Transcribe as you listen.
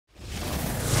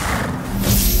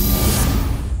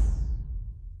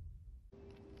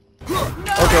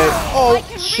Oh,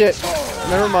 shit.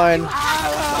 Never mind.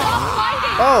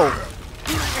 Oh.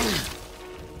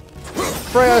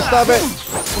 Freya, stop it.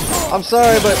 I'm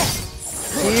sorry, but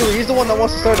he's the one that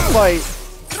wants to start a fight.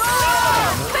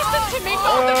 Listen to me,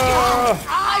 both of you.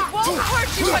 I won't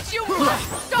hurt you, but you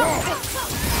must stop this.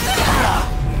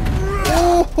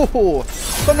 Ooh,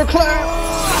 thunderclap!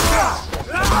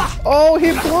 Oh,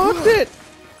 he blocked it.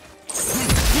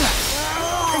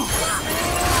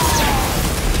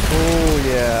 Oh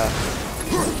yeah.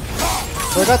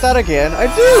 So I got that again. I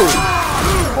do.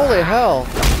 Holy hell.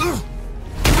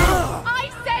 I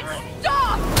said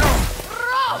stop.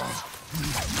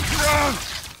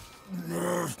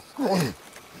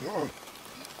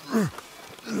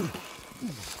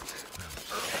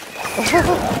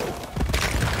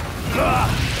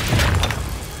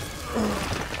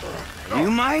 You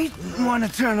might want to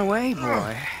turn away,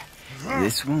 boy.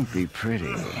 This won't be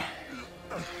pretty.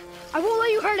 I won't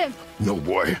let you hurt him. No,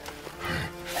 boy.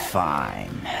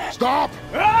 Fine. Stop!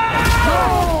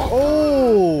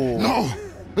 Oh! No!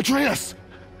 Atreus!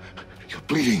 You're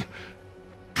bleeding.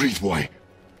 Breathe, boy.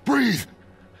 Breathe!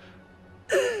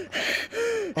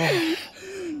 Oh.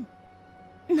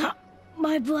 Not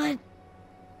my blood.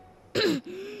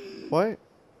 What?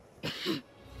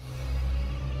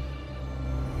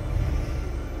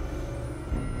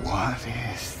 What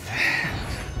is that?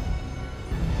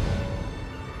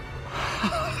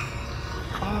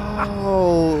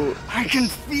 Oh. I can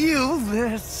feel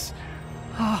this.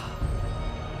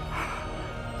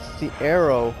 It's the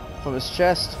arrow from his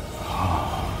chest.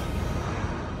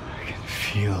 I can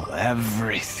feel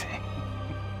everything.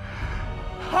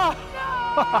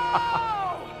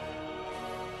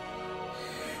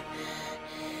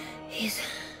 He's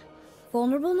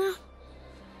vulnerable now?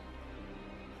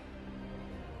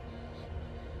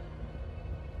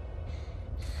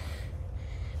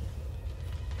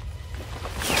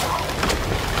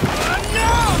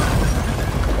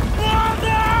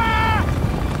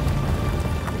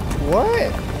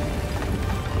 What?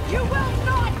 You will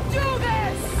not do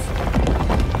this.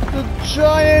 The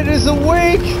giant is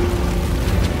awake!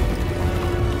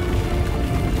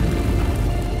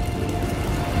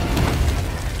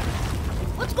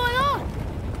 What's going on?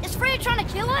 Is Freya trying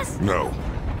to kill us? No.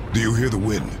 Do you hear the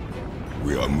wind?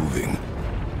 We are moving.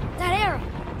 That arrow.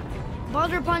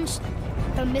 Baldur punched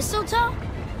the mistletoe?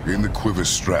 In the quiver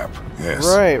strap, yes.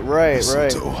 Right.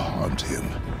 Mistletoe harmed him.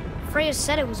 Freya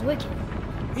said it was wicked.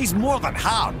 He's more than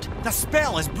harmed. The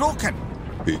spell is broken.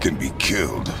 He can be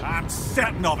killed. I'm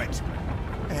certain of it.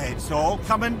 It's all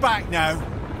coming back now.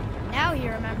 Now he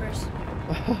remembers.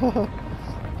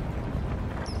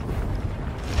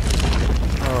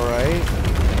 Alright.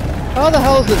 How the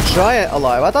hell is the giant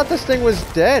alive? I thought this thing was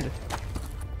dead.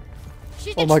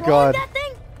 She's Oh my controlling God. that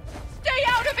thing? Stay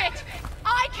out of it.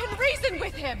 I can reason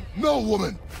with him. No,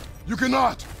 woman! You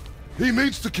cannot! He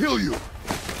means to kill you!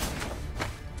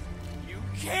 You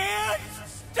can't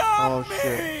stop Oh,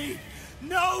 shit. me!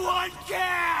 No one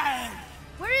can!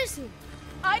 Where is he?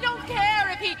 I don't care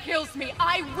if he kills me.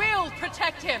 I will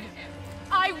protect him.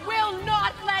 I will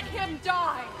not let him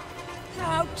die.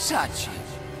 Don't touch it.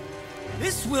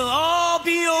 This will all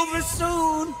be over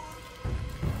soon.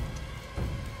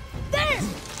 There!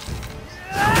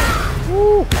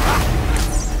 Woo.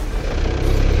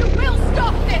 You will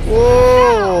stop this.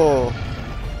 Whoa!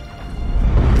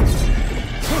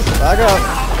 Back up.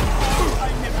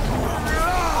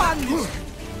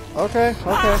 Okay.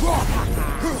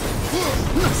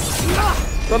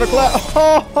 Thunderclap!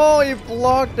 Oh, you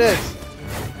blocked it!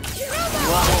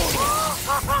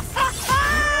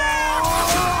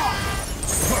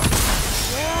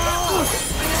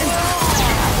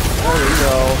 There we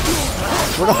go.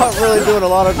 We're not really doing a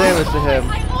lot of damage to him.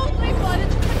 I only wanted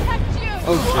to protect you.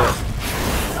 Oh shit.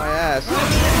 My ass.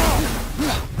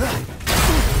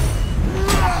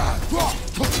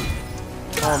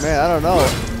 Oh man, I don't know.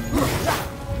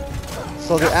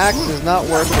 So the axe is not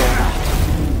working.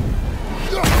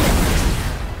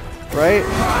 Right?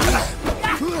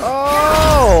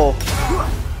 Oh!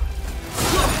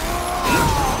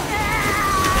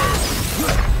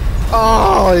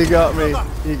 Oh, he got me.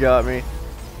 He got me.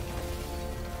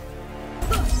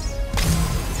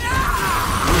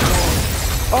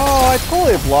 Oh, I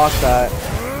totally blocked that.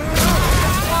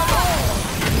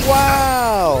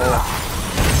 Wow!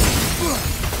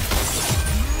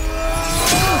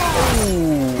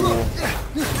 Ooh.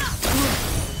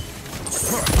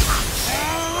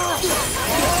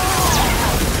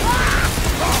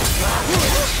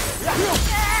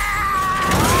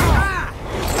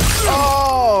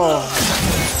 Oh!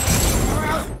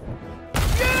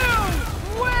 You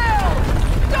will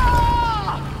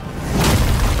stop.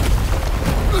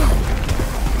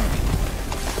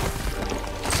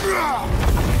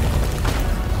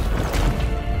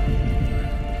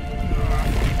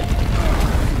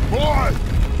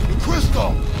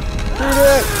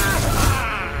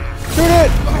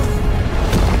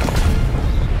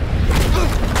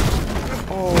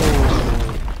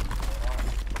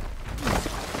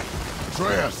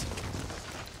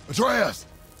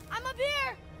 I'm up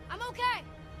here. I'm okay.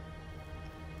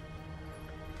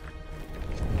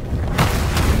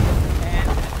 And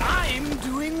I'm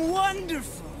doing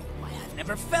wonderful. I've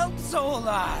never felt so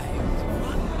alive.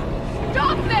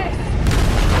 Stop this!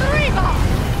 Reba!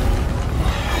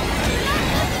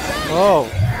 Oh,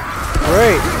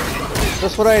 great.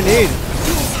 That's what I need.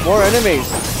 More enemies.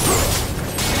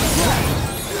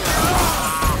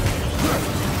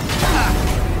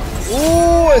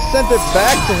 Ooh, I sent it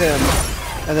back to him.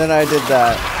 And then I did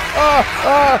that.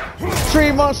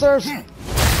 Tree monsters!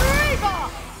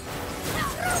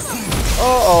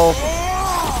 Uh-oh.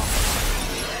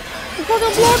 You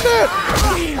fucking blocked it!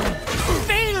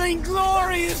 Feeling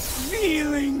glorious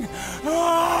feeling.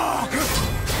 Ah.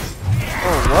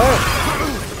 Oh, what?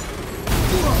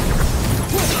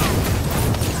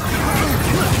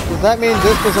 Does that mean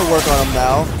this doesn't work on him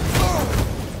now?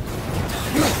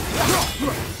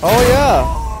 Oh, yeah.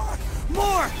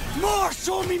 More,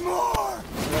 show me more.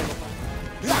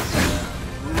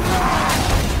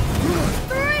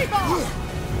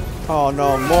 Oh,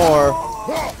 no, more.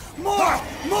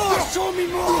 More, show me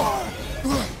more.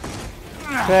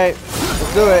 Okay,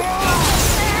 let's do it.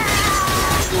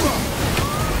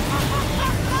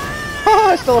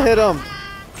 I still hit him.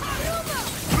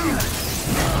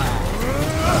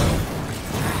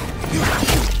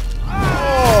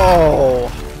 Oh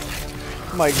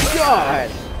my god.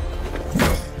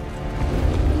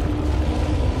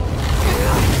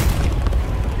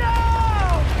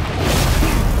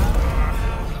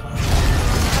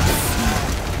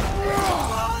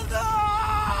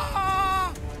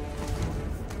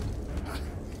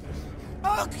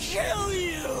 I'll kill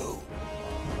you.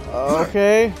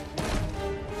 Okay.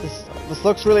 This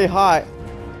looks really hot.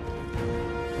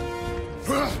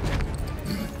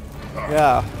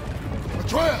 Yeah.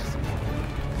 Atreus!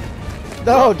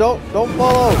 No, don't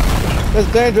follow.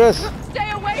 It's dangerous.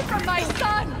 Stay away from my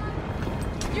son!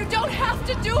 You don't have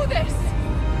to do this!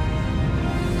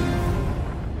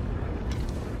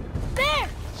 There!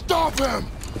 Stop him!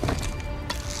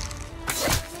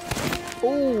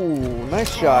 Ooh,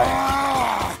 nice shot.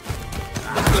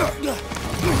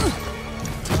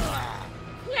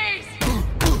 Please!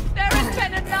 There has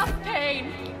been enough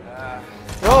pain!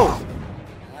 Oh,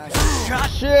 Shut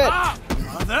shit. up,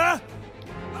 mother.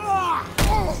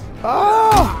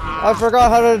 Ah, I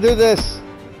forgot how to do this.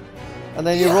 And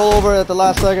then you roll over at the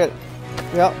last second.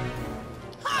 Yep.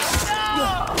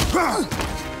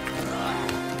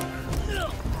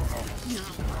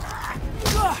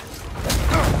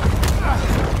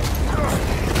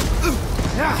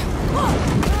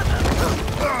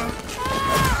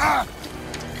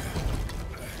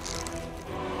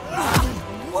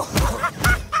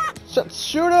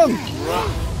 Shoot him!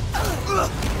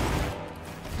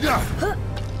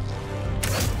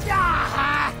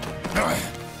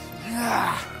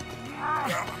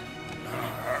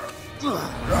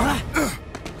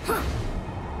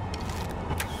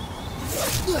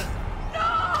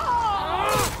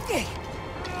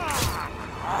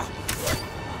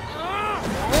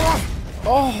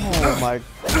 Oh my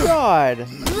god!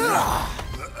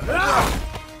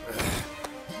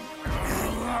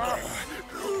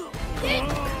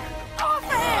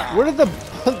 Where did the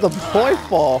boy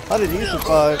fall? How did he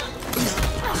survive?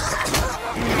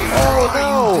 Oh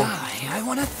no! I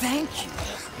want to thank you,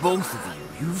 both of you.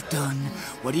 You've done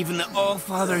what even the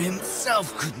All-Father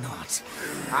himself could not.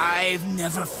 I've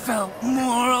never felt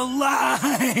more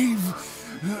alive.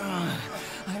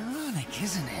 Ironic,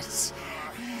 isn't it?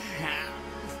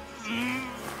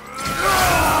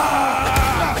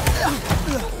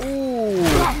 Ooh.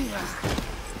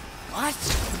 What?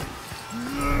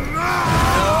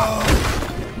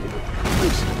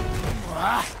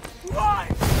 Why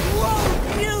won't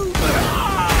you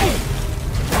die?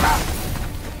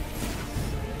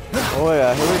 Oh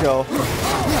yeah, here we go.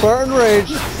 Spartan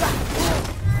Rage.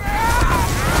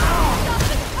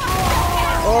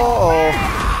 Uh-oh.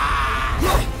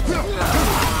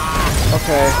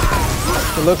 Okay.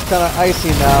 It looks kind of icy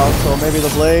now, so maybe the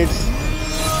blades.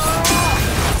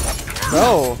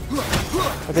 No.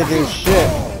 But they do shit.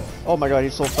 Oh my god,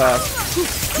 he's so fast.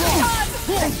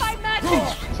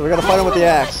 So we gotta fight him with the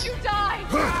axe. You die!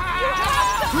 You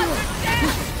have to understand!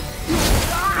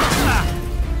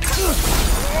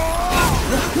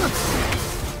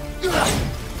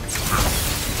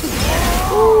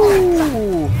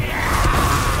 Ooh.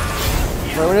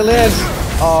 Right when it lands.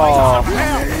 Oh.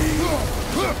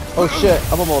 Oh shit,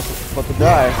 I'm almost about to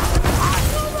die.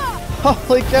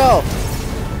 Holy cow!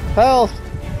 Health!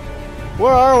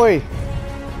 Where are we?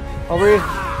 Are we?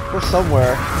 We're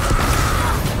somewhere.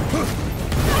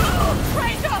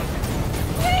 Kratos!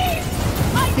 Please!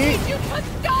 I need you to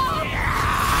stop!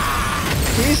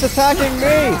 He's attacking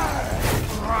me!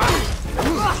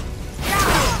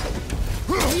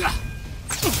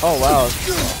 Oh wow.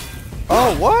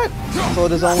 Oh what? So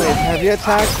there's only heavy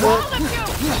attacks for it?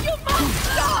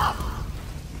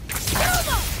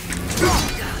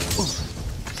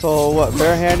 So what,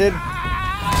 barehanded?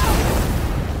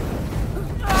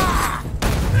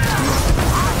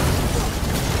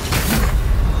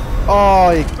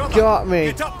 Oh, he got me.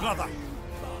 Get up, brother.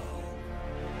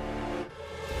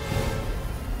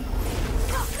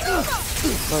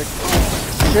 Like,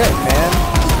 shit, man.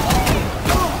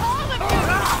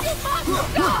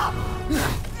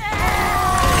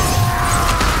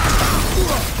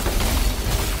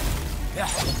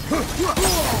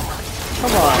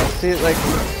 Come on, see, like,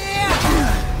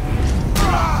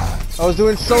 I was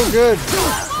doing so good.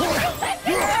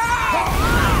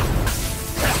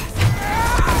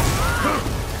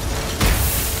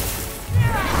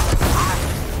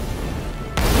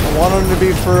 I want him to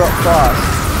be for boss.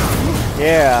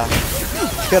 Yeah.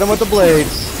 Get him with the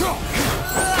blades.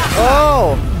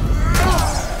 Oh!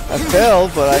 I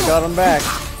failed, but I got him back.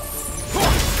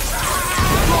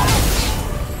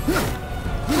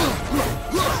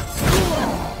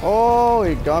 Oh,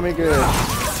 he got me good.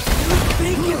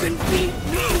 Think you can beat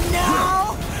me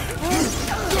now?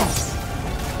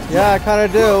 Yeah, I kind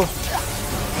of do.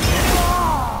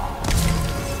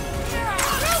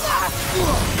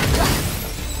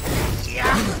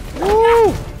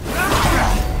 Woo!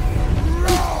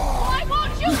 Why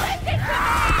won't you listen to me?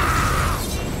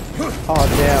 Oh,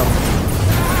 damn.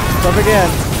 Jump again.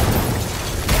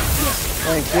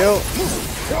 Thank you.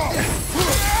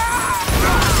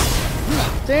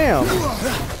 Damn.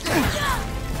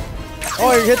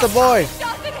 Oh, you hit the boy.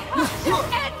 Doesn't have to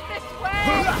end this way.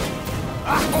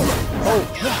 Oh,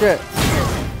 shit.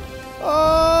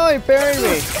 Oh, he parried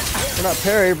me. Well, not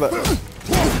parry, but...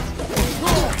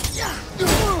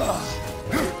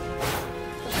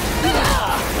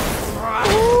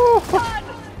 God,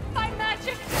 my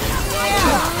magic. You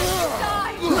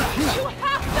die. You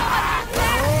have to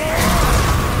understand.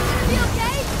 You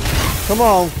okay? Come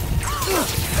on.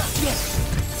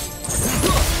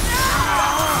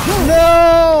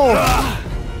 No!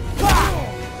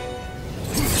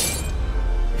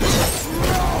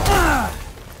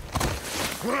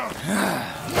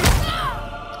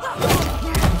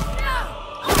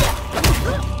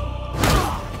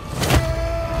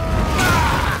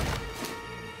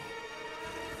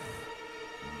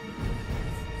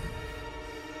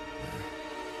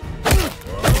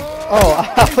 Oh,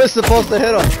 I was supposed to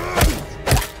hit him.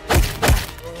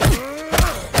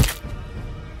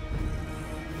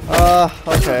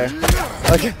 Okay.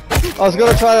 Okay. I was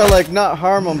gonna try to like not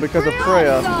harm him because of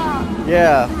Freya.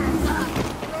 Yeah.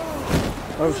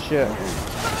 Oh shit.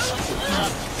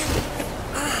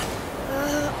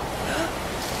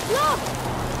 Look!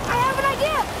 I have an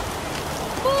idea!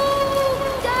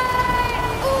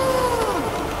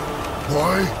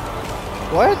 Boy,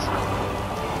 What?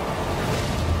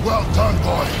 well done,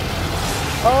 boy.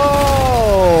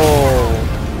 Oh.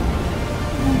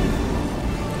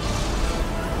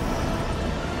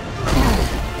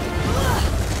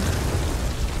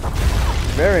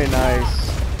 Very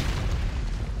nice.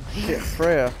 Shit,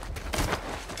 Freya.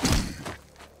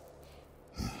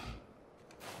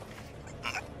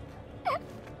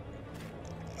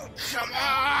 Come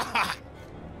on!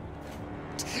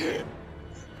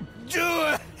 Do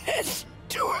it!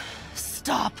 Do it!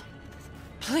 Stop.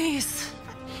 Please.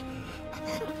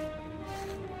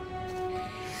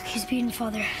 He's beaten,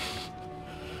 Father.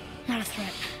 Not a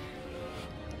threat.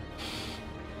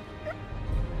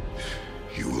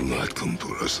 You will not come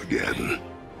for us again.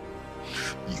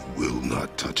 You will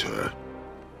not touch her.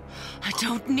 I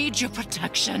don't need your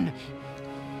protection.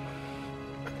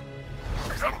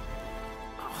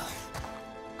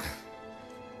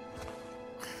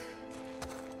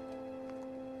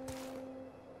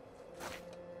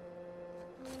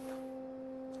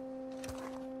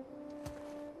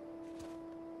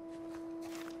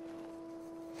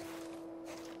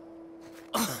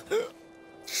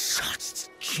 Such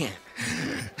chin.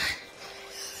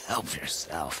 Help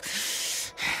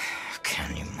yourself.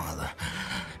 Can you, Mother?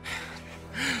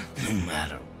 No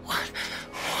matter what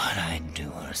I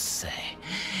do or say,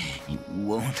 you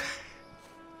won't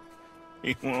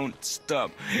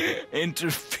stop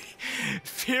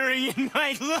interfering in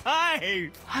my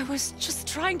life. I was just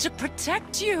trying to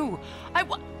protect you.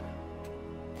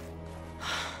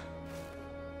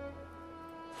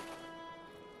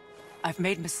 I've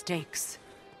made mistakes.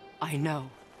 I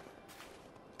know.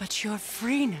 But you're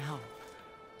free now.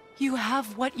 You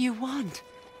have what you want.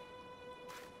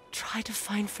 Try to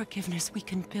find forgiveness. We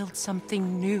can build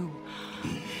something new.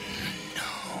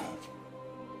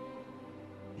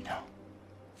 No.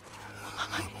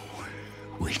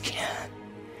 We can't.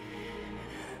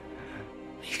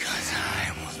 Because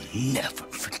I will never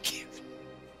forgive.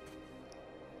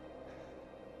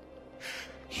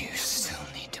 You still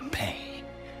need to pay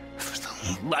for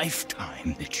the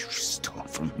lifetime that you stole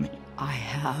from me. I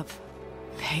have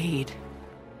paid.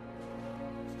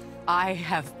 I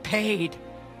have paid.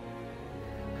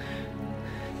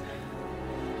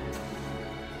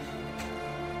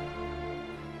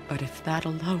 But if that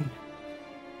alone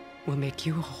will make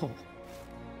you whole,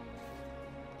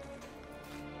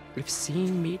 if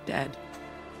seeing me dead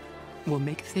will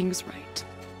make things right,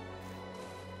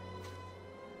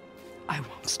 I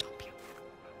won't stop you.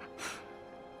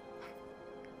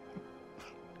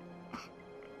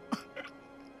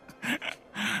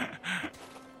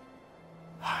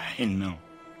 I know.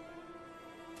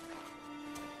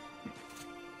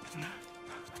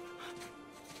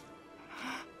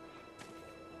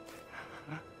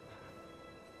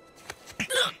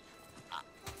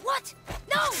 What?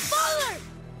 No, Father!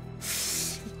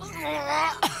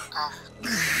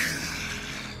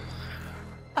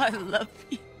 I love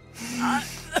you.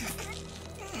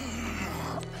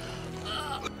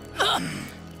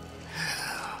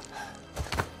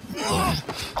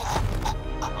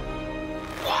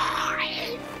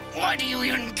 Why? Why do you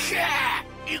even care?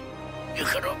 You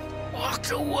could have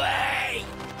walked away.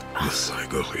 The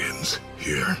Cygolians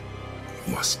here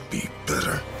must be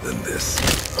better than this.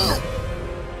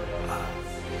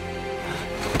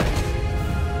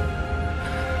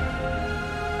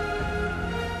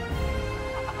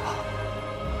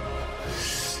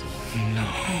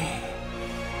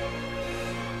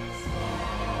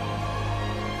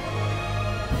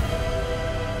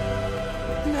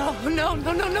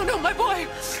 No, my boy!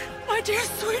 My dear,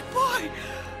 sweet boy!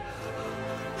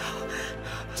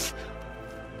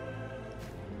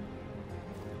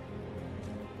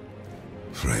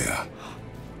 Freya.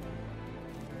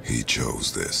 He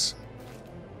chose this.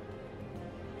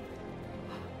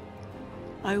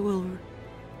 I will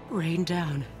rain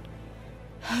down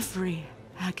every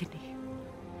agony,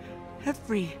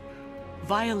 every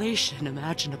violation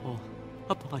imaginable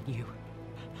upon you.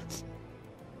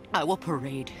 I will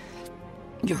parade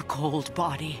your cold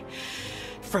body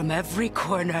from every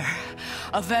corner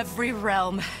of every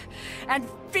realm and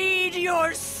feed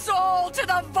your soul to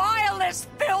the vilest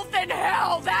filth in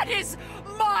hell. That is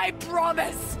my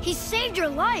promise. He saved your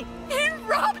life. He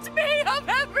robbed me of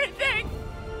everything.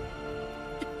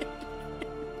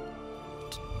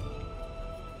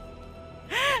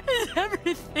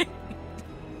 Everything.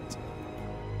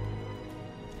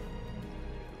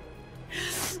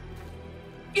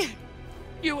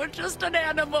 You were just an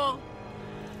animal.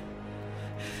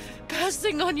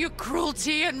 Passing on your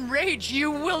cruelty and rage,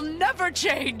 you will never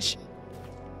change.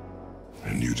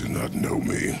 And you do not know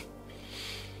me.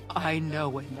 I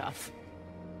know enough.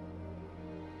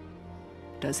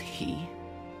 Does he?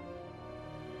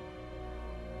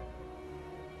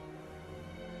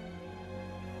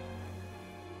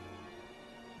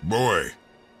 Boy.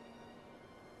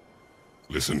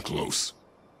 Listen close.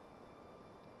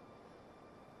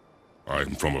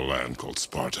 I'm from a land called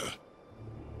Sparta.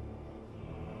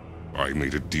 I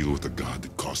made a deal with the god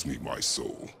that cost me my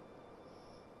soul.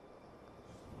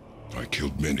 I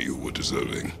killed many who were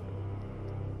deserving.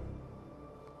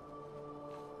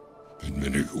 And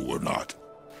many who were not.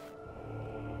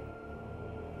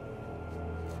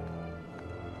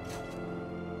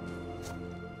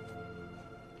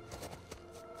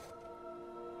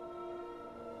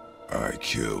 I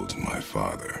killed my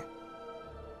father.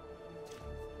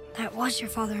 That was your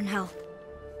father in hell.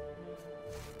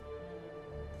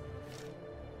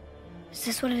 Is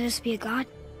this what it is to be a god?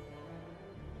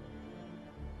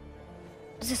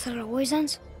 Is this how it always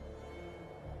ends?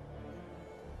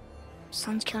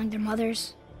 Sons killing their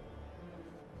mothers?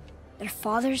 Their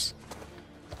fathers?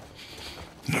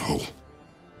 No.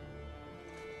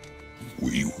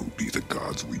 We will be the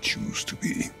gods we choose to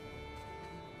be.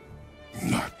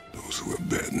 Not those who have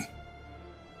been.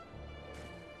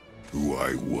 Who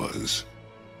I was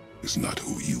is not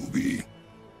who you'll be.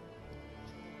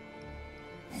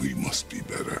 We must be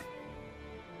better.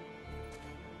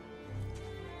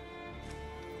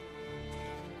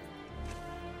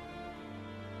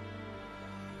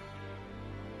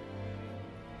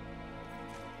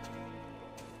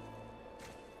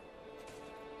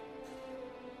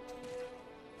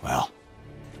 Well,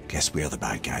 guess we're the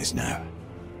bad guys now.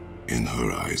 In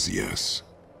her eyes, yes.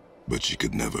 But she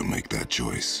could never make that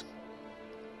choice.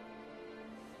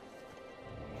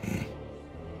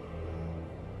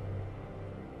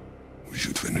 We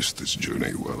should finish this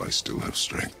journey while I still have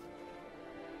strength.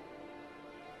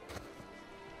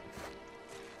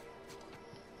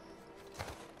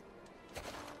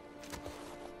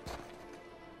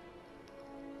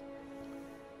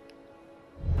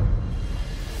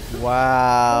 I don't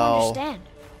Wow. understand.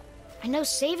 I know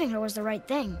saving her was the right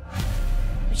thing,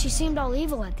 but she seemed all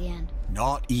evil at the end.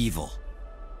 Not evil.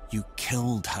 You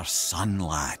killed her son,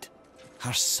 lad.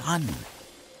 Her son.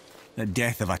 The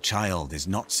death of a child is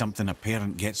not something a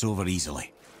parent gets over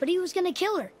easily. But he was gonna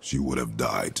kill her. She would have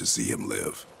died to see him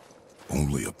live.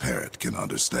 Only a parent can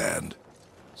understand.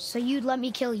 So you'd let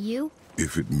me kill you?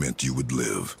 If it meant you would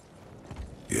live.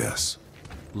 Yes.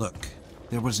 Look,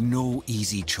 there was no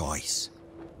easy choice.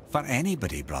 For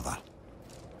anybody, brother.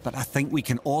 But I think we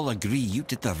can all agree you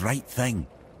did the right thing.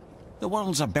 The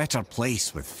world's a better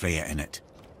place with Freya in it.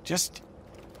 Just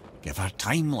give her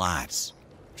time, lads.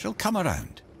 She'll come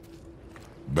around.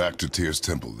 Back to Tyr's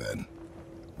temple then.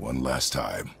 One last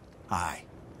time. Aye.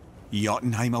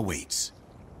 Jotunheim awaits.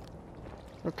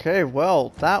 Okay,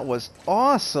 well, that was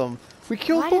awesome. We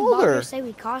killed Why did Baldur Baldur. say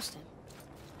we cost him?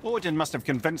 Odin must have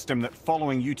convinced him that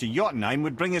following you to Jotunheim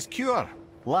would bring his cure.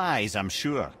 Lies, I'm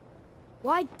sure.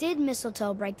 Why did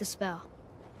mistletoe break the spell?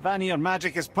 Vanir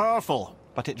magic is powerful,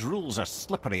 but its rules are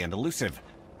slippery and elusive.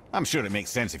 I'm sure it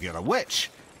makes sense if you're a witch.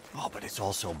 Oh, but it's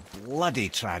also bloody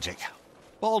tragic.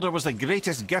 Baldur was the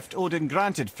greatest gift Odin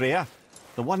granted Freya.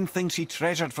 The one thing she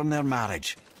treasured from their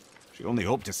marriage. She only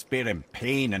hoped to spare him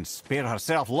pain and spare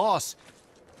herself loss.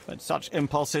 But such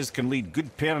impulses can lead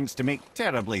good parents to make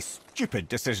terribly stupid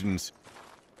decisions.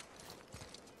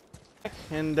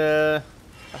 And I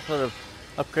sort of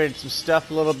upgraded some stuff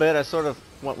a little bit. I sort of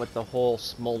went with the whole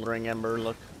smoldering ember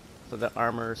look for the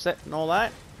armor set and all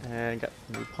that. And got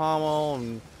new pommel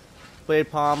and blade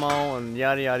pommel and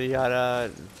yada yada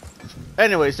yada.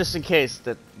 Anyways, just in case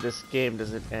that this game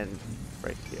doesn't end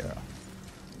right here.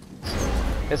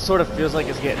 It sort of feels like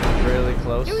it's getting really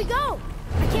close. Here we go!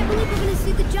 I can't believe we're gonna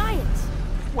see the giants.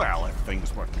 Well, if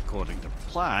things work according to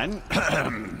plan,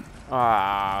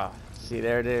 Ah, see,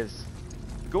 there it is.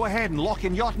 go ahead and lock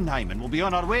in Jotunheim and we'll be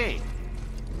on our way.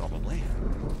 Probably.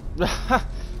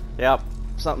 Yep,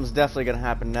 something's definitely gonna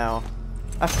happen now.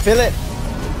 I feel it.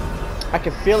 I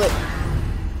can feel it.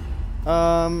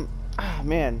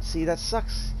 Man, see, that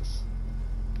sucks.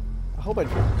 I hope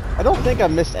I don't think I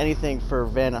missed anything for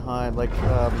Vanaheim. Like,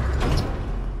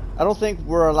 I don't think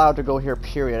we're allowed to go here,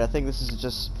 period. I think this is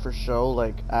just for show,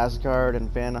 like Asgard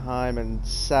and Vanaheim and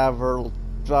Saver,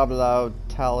 blah blah,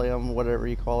 Talium, whatever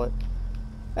you call it.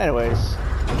 Anyways,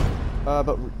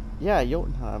 but yeah,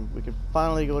 Jotunheim. We can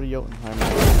finally go to Jotunheim.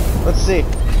 Let's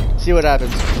see what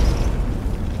happens.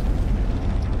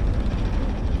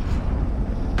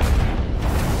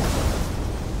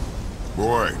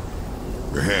 Boy,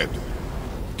 ahead.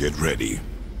 Get ready.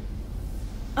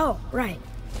 Oh, right.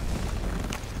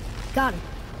 Got it.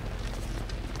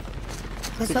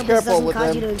 Let's Be hope this careful doesn't with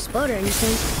cause you them. to explode or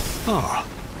anything. Oh,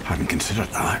 hadn't considered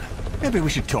that. Maybe we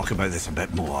should talk about this a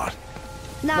bit more.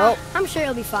 Nah, Nope. I'm sure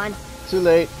you'll be fine. Too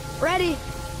late. Ready?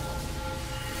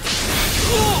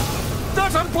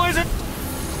 That's unpleasant!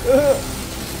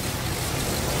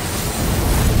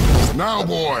 Now,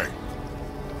 boy!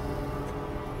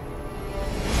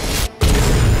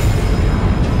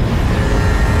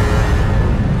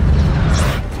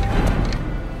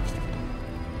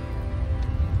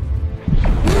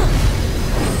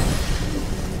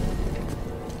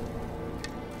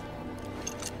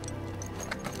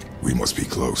 We must be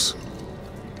close.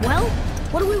 Well,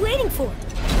 what are we waiting for?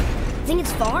 Think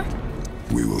it's far?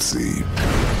 We will see.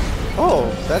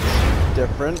 Oh, that's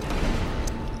different.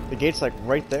 The gate's like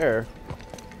right there.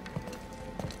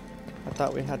 I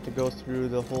thought we had to go through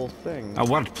the whole thing. A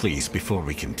word, please, before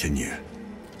we continue.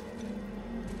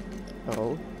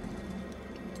 Oh.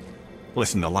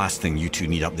 Listen, the last thing you two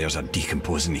need up there's a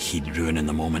decomposing heat ruining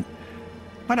the moment.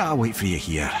 Why don't I wait for you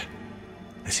here?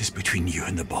 This is between you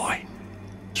and the boy.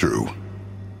 True.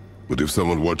 But if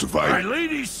someone were to My fight...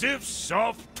 lady sips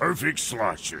soft, perfect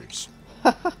sloshers.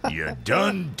 You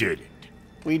done did it.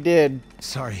 We did.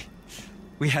 Sorry.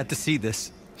 We had to see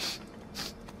this.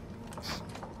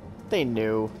 They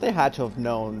knew. They had to have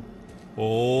known.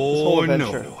 Oh, whole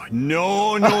adventure.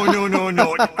 no.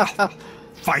 No.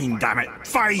 Fine, damn it.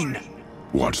 Fine.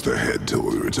 Watch the head till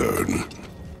we return.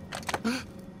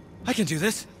 I can do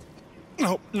this.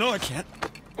 No, I can't.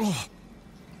 Oh.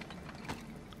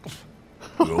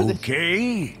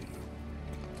 Okay.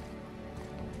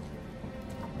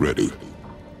 Ready.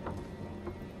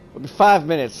 It'll be 5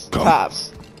 minutes. Come.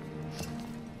 Tops.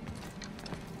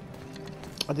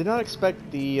 I did not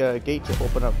expect the gate to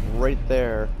open up right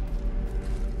there.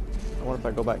 I wonder if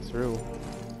I go back through.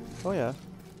 Oh yeah.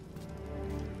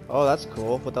 Oh, that's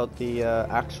cool. Without the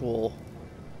actual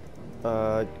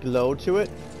glow to it.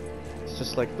 It's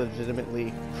just like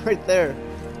legitimately right there.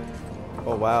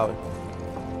 Oh wow.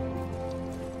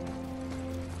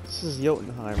 This is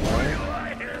Jotunheim, right?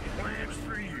 I have plans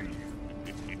for you.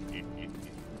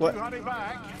 What? Honey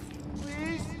back,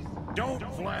 please. Don't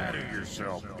flatter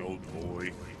yourself, goat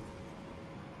boy.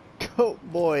 Goat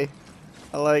boy.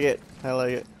 I like it. I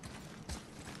like it.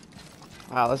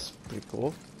 Wow, that's pretty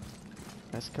cool.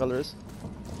 Nice colors.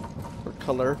 Or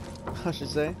color, I should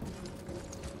say.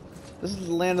 This is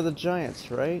the land of the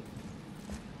giants, right?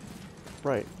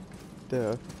 Right.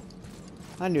 Duh.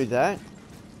 I knew that.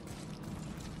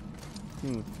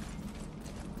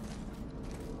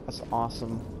 That's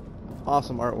awesome.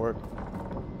 Awesome artwork.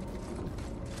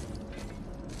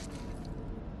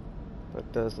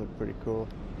 That does look pretty cool.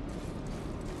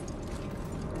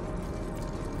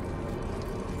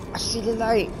 I see the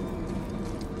light!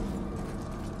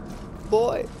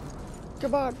 Boy!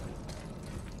 Come on!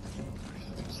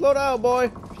 Slow down,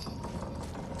 boy!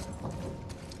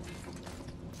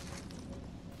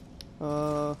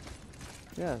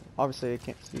 Yeah, obviously I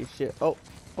can't see shit. Oh,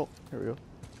 here we go.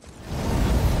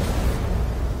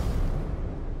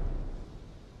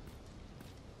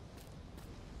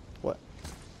 What?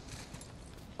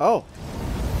 Oh!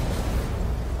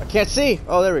 I can't see!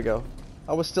 Oh, there we go.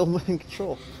 I was still in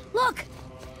control. Look!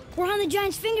 We're on the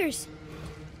giant's fingers.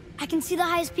 I can see the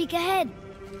highest peak ahead.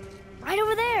 Right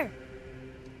over there.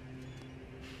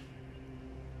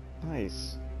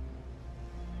 Nice.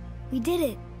 We did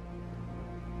it.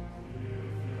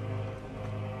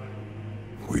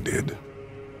 We did.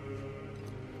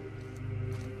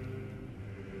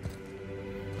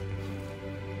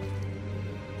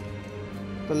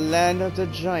 The land of the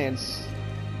giants.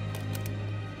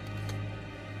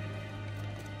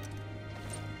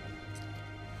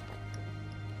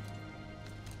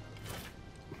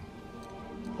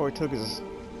 Oh, he took his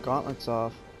gauntlets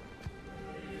off.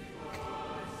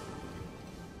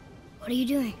 What are you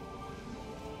doing?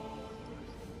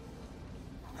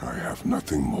 I have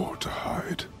nothing more to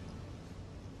hide.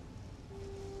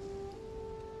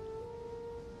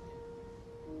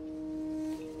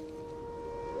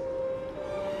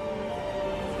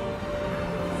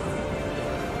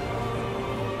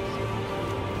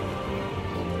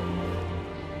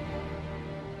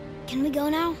 Can we go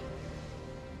now?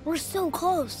 We're so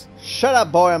close. Shut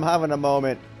up, boy, I'm having a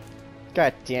moment.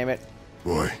 God damn it.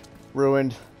 Boy.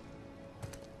 Ruined.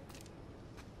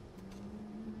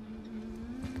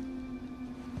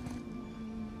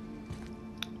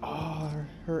 Oh,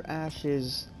 her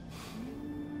ashes.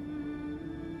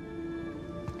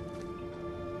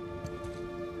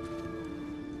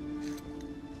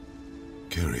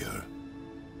 Carry her.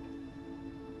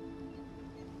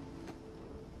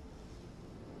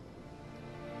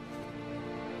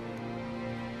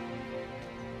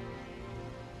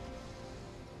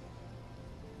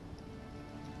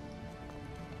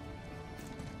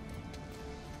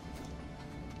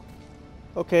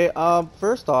 Okay,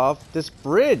 first off, this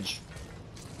bridge.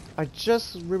 I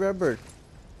just remembered.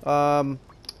 What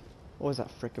was that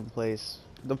frickin' place?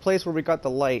 The place where we got the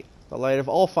light of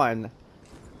Alfheim.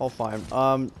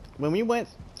 When we went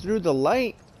through the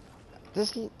light,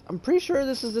 I'm pretty sure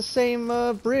this is the same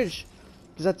bridge.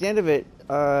 Because at the end of it,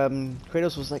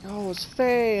 Kratos was like, "Oh, it's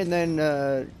Faye," and then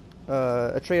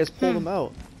Atreus pulled him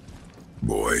out.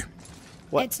 Boy.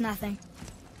 What? It's nothing.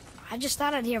 I just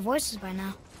thought I'd hear voices by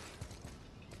now.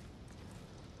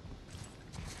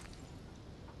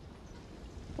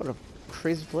 What a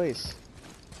crazy place.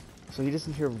 So he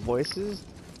doesn't hear voices?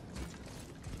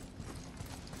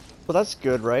 Well, that's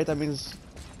good, right? That means...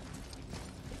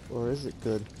 Or is it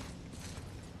good?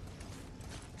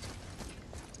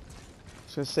 I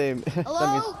was gonna say, that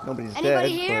means nobody's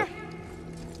Anybody dead, here?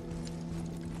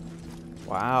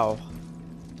 but... Wow.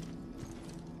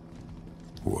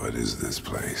 What is this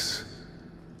place?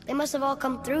 They must have all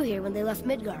come through here when they left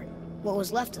Midgard. What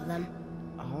was left of them.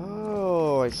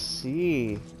 Oh, I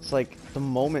see. It's like the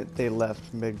moment they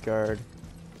left Midgard.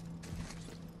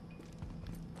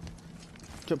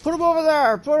 Put him over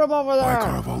there! Put him over there! Why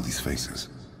carve all these faces?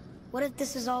 What if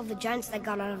this is all the giants that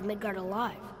got out of Midgard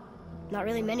alive? Not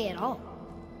really many at all.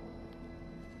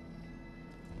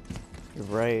 You're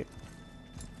right.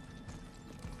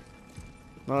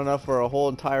 Not enough for a whole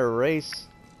entire race.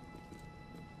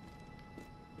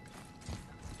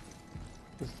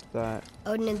 What's that?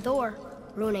 Odin and Thor,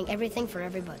 ruining everything for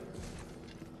everybody.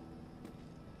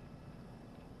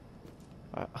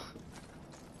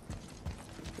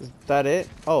 Is that it?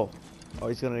 Oh. Oh,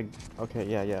 he's gonna... Okay,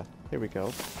 yeah. Here we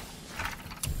go.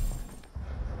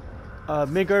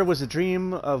 Midgard was a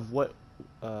dream of what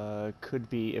could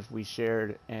be if we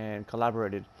shared and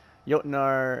collaborated.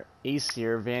 Jotnar,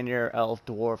 Aesir, Vanir, Elf,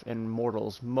 Dwarf, and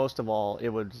mortals. Most of all, it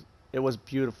was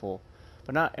beautiful.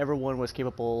 But not everyone was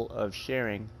capable of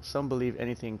sharing. Some believe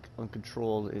anything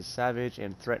uncontrolled is savage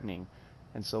and threatening,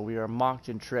 and so we are mocked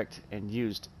and tricked and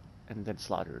used and then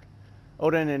slaughtered.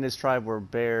 Odin and his tribe were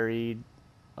barred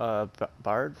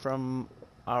from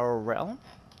our realm.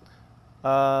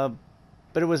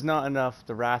 But it was not enough.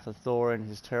 The wrath of Thor and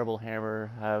his terrible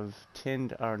hammer have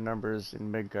tinned our numbers in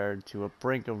Midgard to a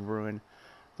brink of ruin.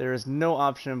 There is no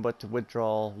option but to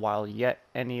withdraw, while yet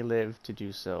any live to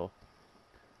do so.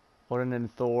 Odin and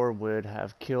Thor would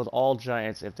have killed all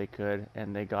giants if they could,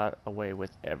 and they got away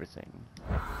with everything.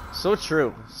 So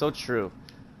true, so true.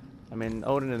 I mean,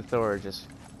 Odin and Thor are just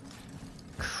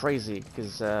crazy,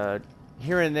 because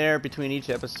here and there between each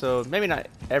episode, maybe not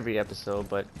every episode,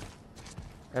 but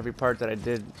every part that I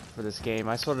did for this game,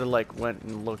 I sort of like went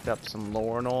and looked up some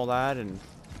lore and all that, and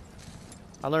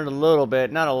I learned a little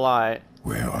bit, not a lot.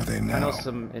 Where are they now? I know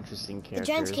some interesting characters.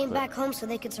 The giants came back home so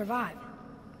they could survive,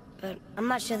 but I'm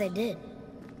not sure they did.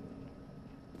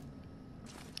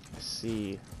 Let's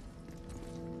see.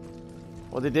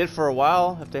 Well, they did for a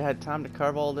while, if they had time to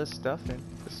carve all this stuff in.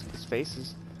 His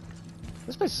faces.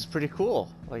 This place is pretty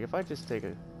cool. Like, if I just take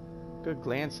a good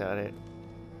glance at it,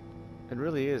 it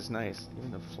really is nice.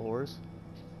 Even the floors.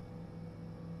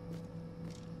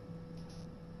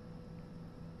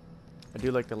 I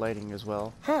do like the lighting as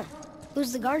well. Huh.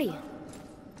 Who's the Guardian?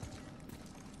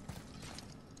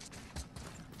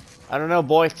 I don't know,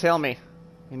 boy. Tell me.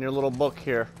 In your little book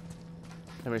here.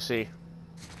 Let me see.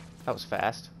 That was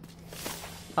fast.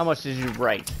 How much did you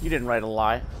write? You didn't write a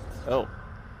lot. Oh.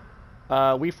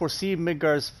 We foresee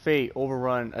Midgard's fate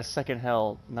overrun a second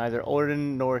hell. Neither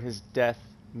Odin nor his death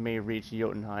may reach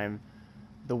Jotunheim.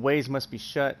 The ways must be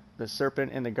shut. The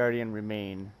serpent and the guardian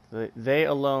remain. They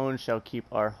alone shall keep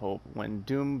our hope. When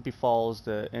doom befalls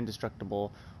the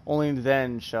indestructible, only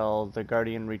then shall the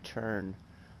guardian return.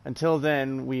 Until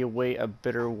then, we await a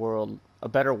better world,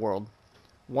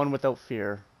 one without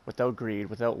fear, without greed,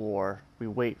 without war. We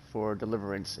wait for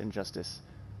deliverance and justice.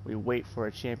 We wait for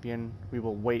a champion. We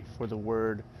will wait for the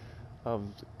word of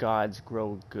gods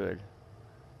grow good.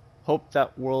 Hope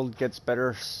that world gets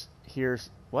better here.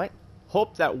 What?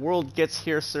 Hope that world gets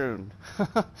here soon.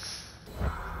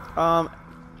 The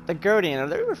Guardian, are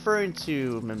they referring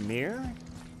to Mimir?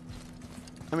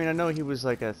 I mean, I know he was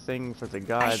like a thing for the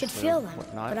gods. I should feel them,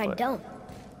 whatnot, but I don't.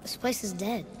 This place is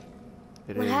dead.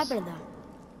 What happened to them?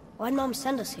 Why'd Mom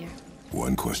send us here?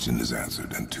 One question is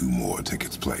answered, and two more take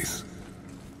its place.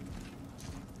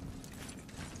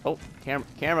 Oh,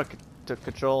 camera took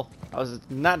control. I was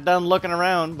not done looking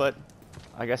around, but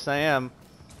I guess I am.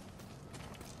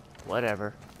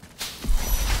 Whatever.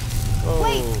 Oh.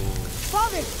 Wait!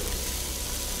 Father!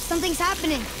 Something's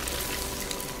happening.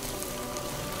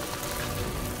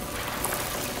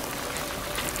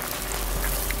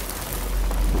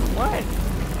 What?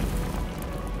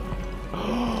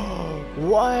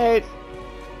 What?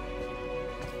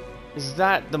 Is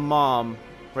that the mom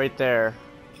right there?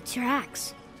 It's your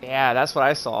axe. Yeah, that's what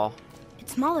I saw.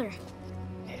 It's Mother.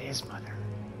 It is Mother.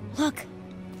 Look.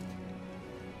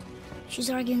 She's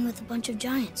arguing with a bunch of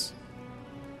giants.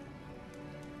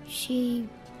 She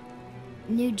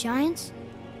knew giants?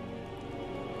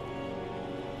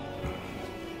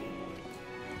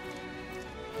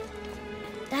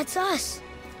 That's us.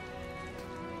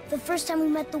 The first time we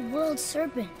met the world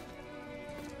serpent.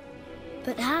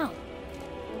 But how?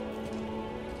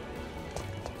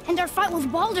 And our fight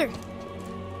with Baldur.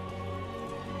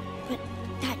 But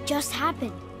that just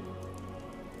happened.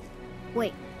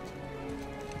 Wait.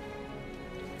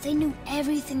 They knew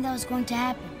everything that was going to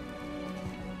happen.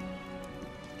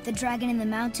 The dragon in the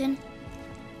mountain,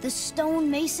 the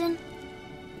stone mason,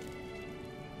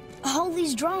 all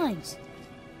these drawings.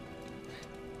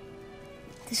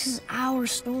 This is our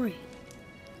story.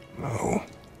 No.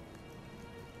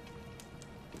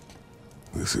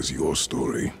 This is your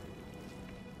story.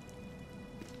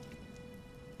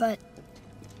 But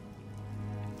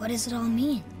what does it all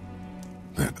mean?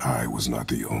 That I was not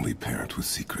the only parent with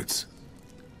secrets.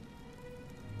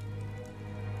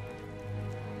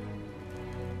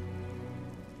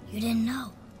 You didn't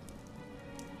know.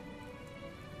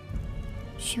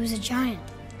 She was a giant.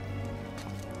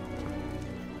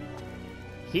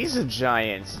 He's a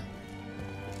giant.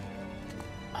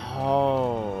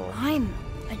 Oh. I'm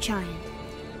a giant.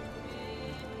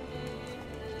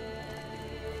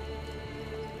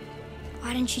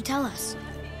 Why didn't she tell us?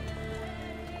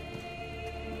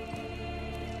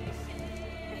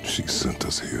 She sent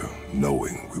us here,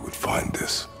 knowing we would find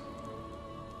this.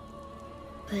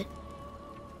 But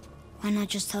why not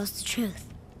just tell us the truth?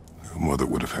 Your mother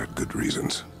would have had good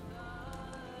reasons.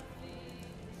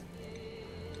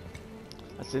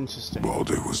 That's interesting.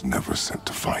 Balder was never sent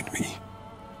to find me.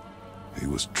 He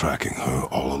was tracking her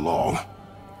all along,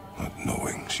 not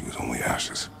knowing she was only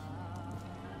ashes.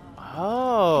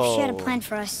 Oh. If she had a plan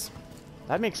for us,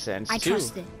 that makes sense, I too.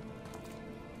 trust it.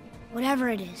 Whatever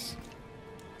it is.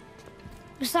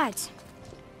 Besides,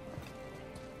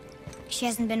 she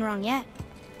hasn't been wrong yet.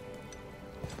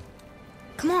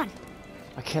 Come on.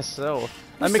 I guess so. We're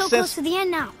That makes so sense. close to the end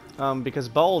now. Because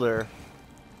Balder,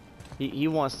 he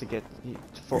wants to get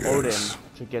for Yes. Odin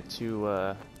to get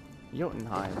to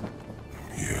Jotunheim.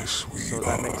 Yes, we So are.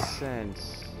 that makes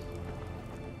sense.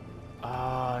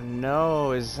 Oh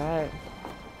no, is that?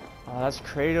 Oh, that's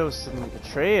Kratos and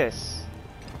Atreus.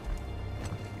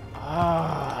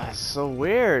 Ah, that's so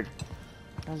weird.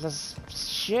 That's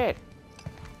shit.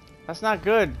 That's not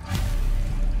good.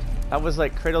 That was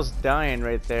like Kratos dying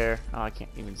right there. Oh, I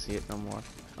can't even see it no more.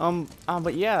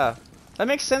 But yeah, that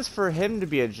makes sense for him to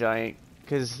be a giant,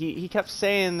 because he kept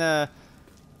saying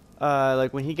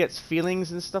like when he gets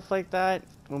feelings and stuff like that.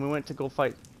 When we went to go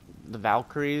fight the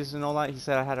Valkyries and all that, he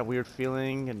said I had a weird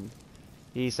feeling, and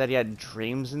he said he had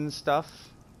dreams and stuff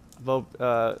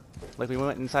about like we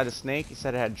went inside a snake. He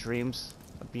said I had dreams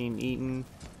of being eaten.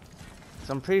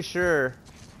 So I'm pretty sure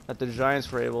that the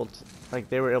giants were able to, like,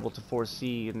 they were able to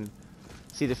foresee and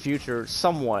see the future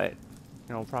somewhat,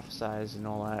 you know, prophesize and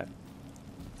all that.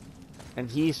 And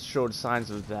he showed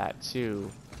signs of that too.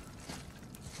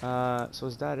 So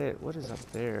is that it? What is up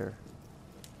there?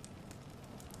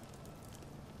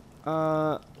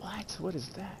 What? What is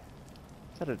that?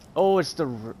 Is that a? Oh, it's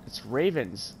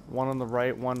ravens. One on the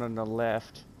right, one on the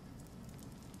left.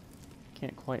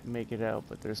 Can't quite make it out,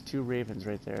 but there's two ravens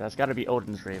right there. That's got to be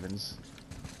Odin's ravens.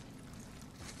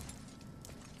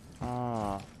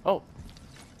 Oh.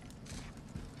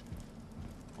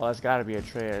 Well, that's got to be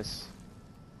Atreus.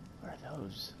 What are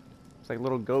those? It's like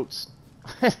little goats.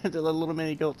 They're little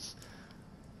mini goats.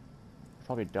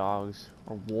 Probably dogs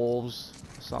or wolves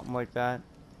or something like that.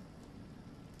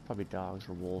 Probably dogs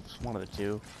or wolves, one of the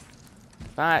two.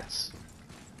 That's...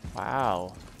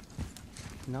 wow.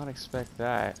 Did not expect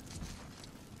that.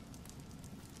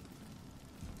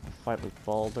 Fight with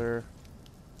Balder.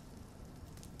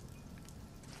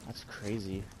 That's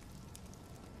crazy.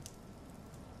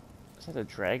 Is that a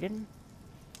dragon?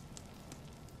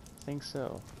 I think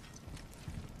so.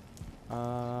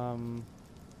 Wow.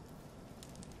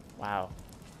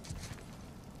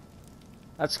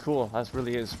 That's cool. That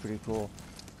really is pretty cool.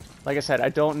 Like I said, I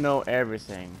don't know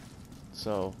everything.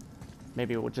 So,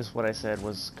 maybe just what I said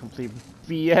was complete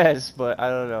BS, but I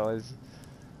don't know. It's,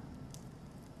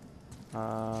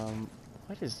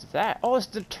 what is that? Oh, it's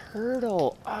the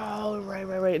turtle. Oh,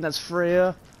 right. And that's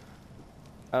Freya.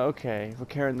 Okay, we're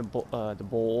carrying the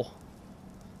bowl.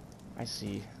 I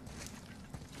see.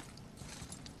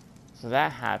 So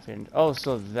that happened. Oh,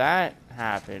 so that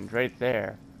happened right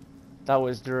there. That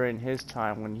was during his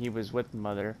time when he was with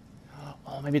Mother.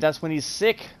 Oh, maybe that's when he's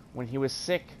sick. When he was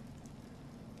sick.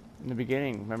 In the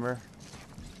beginning, remember?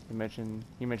 He mentioned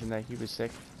that he was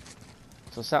sick.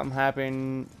 So something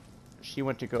happened. She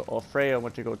went to go. Oh, Freya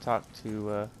went to go talk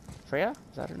to. Freya?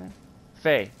 Is that her name?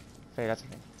 Faye. Faye, that's her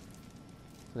name.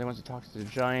 So they went to talk to the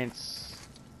giants,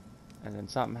 and then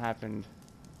something happened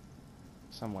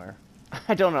somewhere.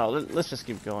 I don't know. Let's just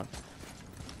keep going.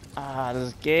 Ah,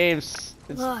 this game.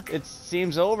 Look. It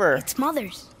seems over. It's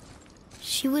Mother's.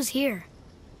 She was here.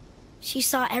 She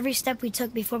saw every step we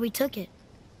took before we took it.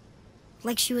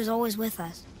 Like she was always with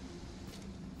us.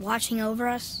 Watching over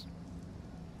us.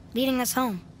 Leading us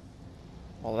home.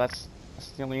 Well, that's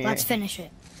the only Let's finish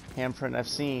it. handprint I've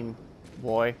seen,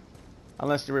 boy.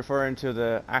 Unless you're referring to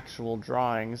the actual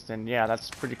drawings, then yeah,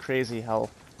 that's pretty crazy how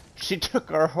she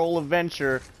took our whole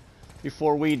adventure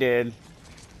before we did.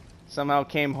 Somehow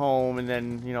came home, and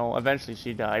then, you know, eventually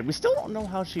she died. We still don't know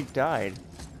how she died.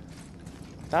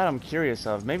 That I'm curious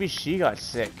of. Maybe she got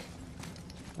sick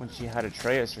when she had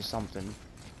Atreus or something.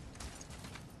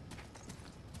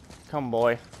 Come,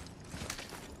 boy.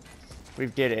 We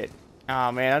did it.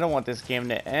 Oh man, I don't want this game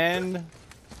to end.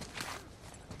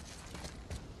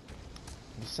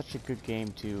 It's such a good game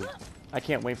too. I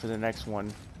can't wait for the next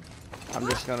one. I'm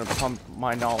just gonna pump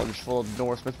my knowledge full of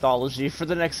Norse mythology for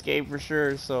the next game for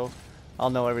sure, so I'll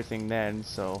know everything then,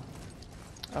 so...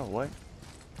 Oh, what?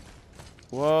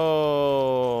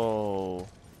 Whoa!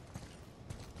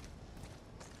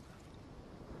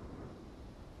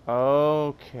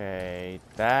 Okay,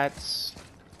 that's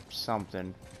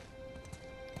something.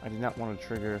 I did not want to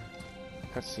trigger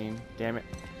cutscene, damn it.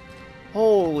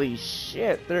 Holy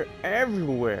shit, they're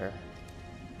everywhere.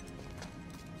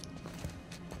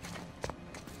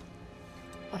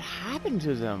 What happened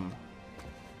to them?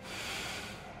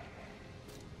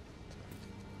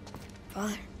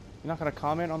 Father? You're not gonna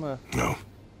comment on the No,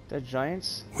 dead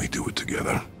giants? we do it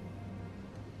together.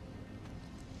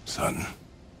 Son.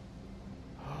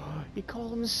 He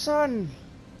called him son.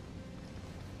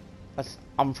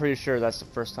 I'm pretty sure that's the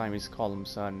first time he's called him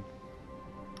son.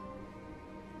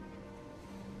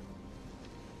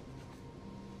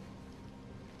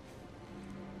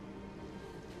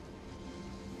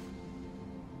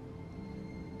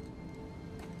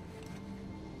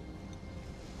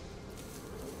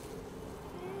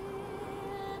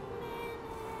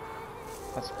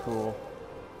 That's cool.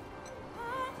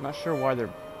 I'm not sure why their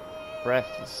breath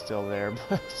is still there,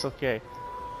 but it's okay.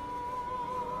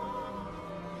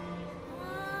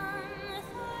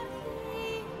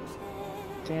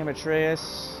 Damn it,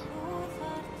 Atreus.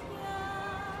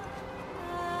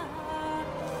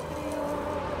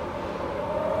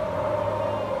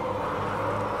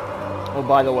 Oh,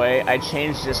 by the way, I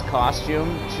changed this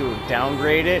costume to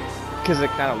downgrade it because it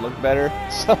kind of looked better.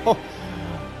 So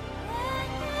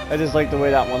I just like the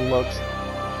way that one looked.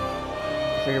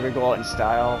 I figured we'd go out in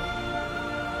style.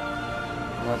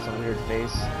 Oh, that's a weird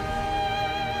face.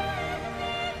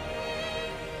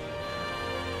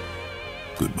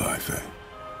 Goodbye, Faye.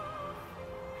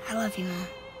 I love you, Mom.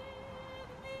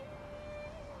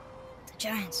 The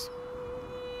giants.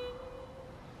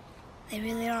 They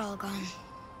really are all gone.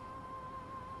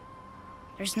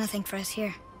 There's nothing for us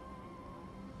here.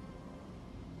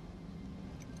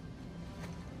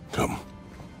 Come.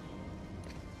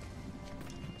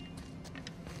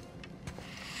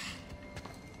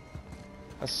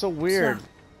 That's so weird. So,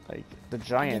 like, the I get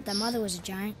giants. that Mother was a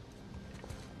giant.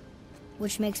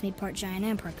 Which makes me part giant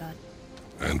and part god.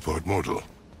 And part mortal.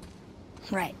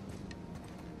 Right.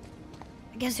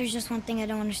 I guess there's just one thing I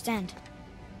don't understand.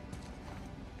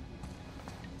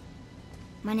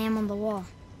 My name on the wall.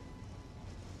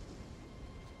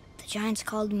 The giants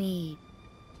called me...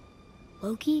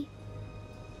 Loki?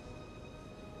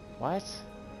 What?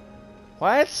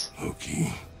 What?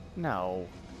 Loki. No.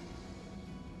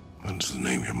 That's the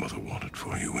name your mother wanted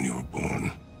for you when you were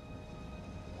born.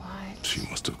 What? She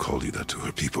must have called you that to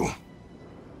her people.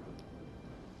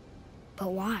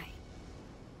 But why?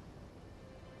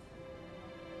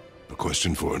 A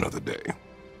question for another day.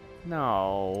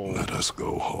 No. Let us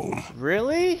go home.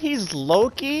 Really? He's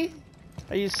Loki?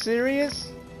 Are you serious?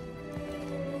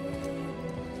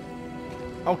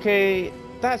 Okay,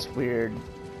 that's weird.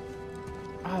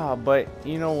 Ah, but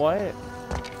you know what?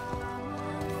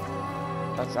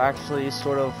 That's actually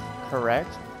sort of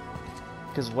correct.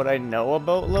 Because what I know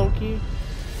about Loki,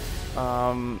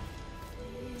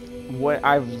 what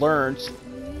I've learned,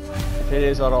 if it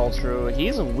is at all true,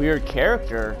 he's a weird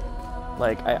character.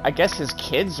 Like, I guess his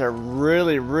kids are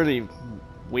really, really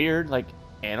weird, like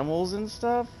animals and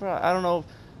stuff. I don't know if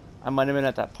I might have been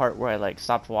at that part where I like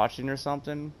stopped watching or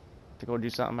something to go do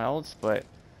something else, but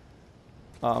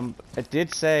it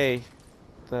did say,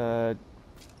 the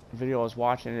video I was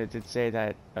watching, it did say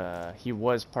that he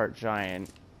was part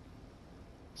giant,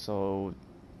 so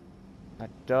that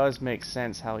does make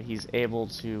sense how he's able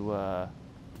to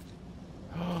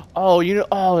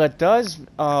that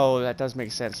does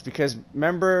make sense, because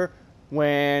remember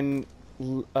when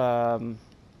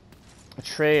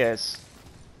Atreus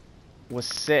was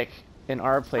sick in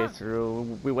our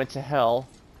playthrough, we went to hell,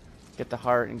 get the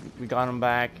heart, and we got him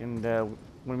back, and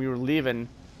when we were leaving,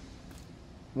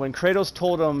 when Kratos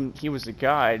told him he was a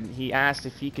god, he asked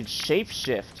if he could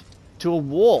shapeshift to a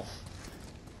wolf,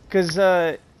 because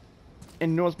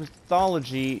in Norse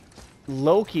mythology,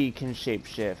 Loki can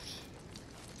shapeshift.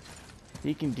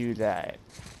 He can do that.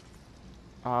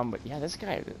 But yeah, this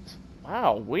guy is,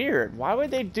 wow, weird. Why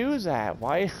would they do that?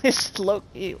 Why is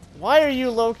Loki? Why are you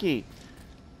Loki?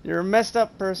 You're a messed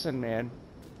up person, man.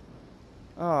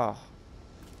 Oh,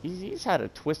 he's had a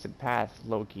twisted path,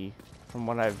 Loki, from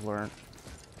what I've learned.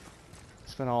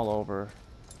 It's been all over.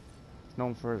 He's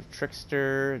known for a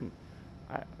trickster, and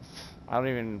I don't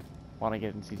even want to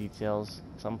get into details.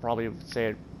 Some probably would say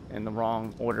it in the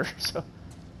wrong order. So,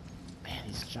 man,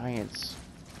 these giants.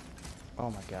 Oh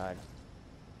my god.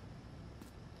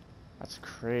 That's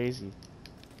crazy.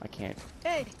 I can't.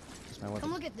 Hey, use my weapon.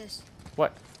 come look at this.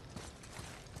 What?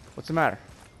 What's the matter?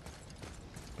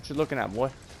 What you looking at, boy?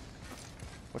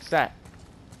 What's that?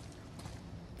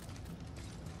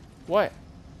 What?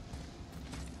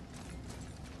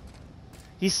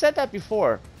 He said that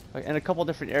before, like in a couple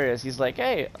different areas. He's like,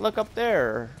 "Hey, look up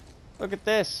there. Look at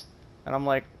this." And I'm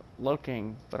like,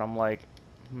 looking, but I'm like,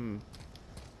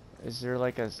 Is there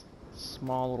like a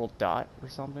small little dot or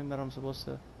something that I'm supposed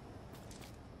to...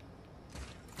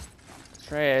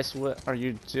 Atreus, what are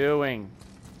you doing?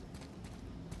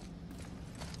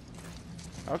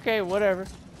 Okay, whatever.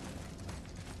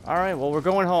 Alright, well, we're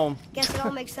going home. Guess it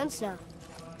all makes sense now.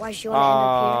 Why she want to end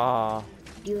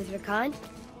up here? Be with her kind?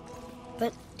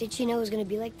 But did she know it was going to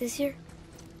be like this here?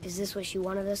 Is this what she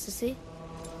wanted us to see?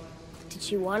 Did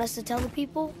she want us to tell the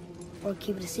people? Or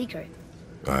keep it a secret?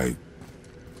 I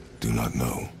do not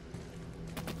know.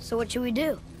 So what should we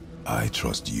do? I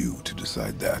trust you to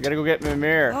decide that. I gotta go get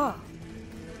Mimir. Oh.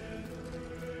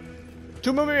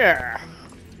 To Mimir!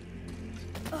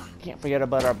 Can't forget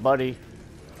about our buddy.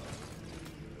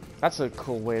 That's a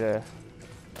cool way to...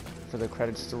 for the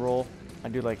credits to roll. I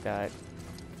do like that.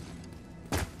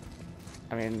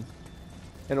 I mean,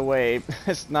 in a way,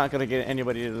 it's not gonna get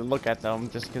anybody to look at them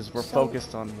just because we're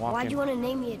focused on walking. Why'd you want to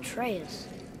name me Atreus?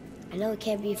 I know it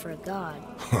can't be for a god.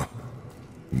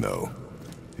 No.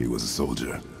 He was a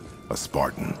soldier. A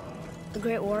Spartan. A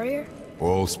great warrior?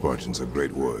 All Spartans are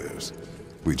great warriors.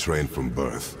 We trained from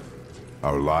birth.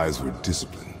 Our lives were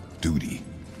discipline, duty,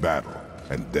 battle,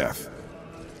 and death.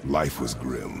 Life was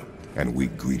grim, and we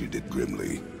greeted it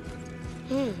grimly.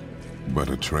 But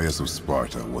Atreus of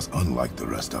Sparta was unlike the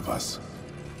rest of us.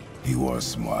 He wore a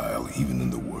smile even in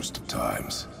the worst of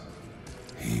times.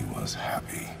 He was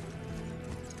happy.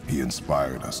 He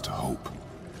inspired us to hope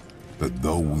that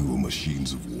though we were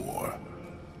machines of war,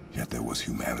 yet there was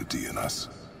humanity in us.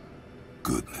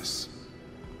 Goodness.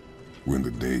 When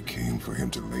the day came for him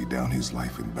to lay down his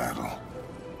life in battle,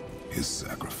 his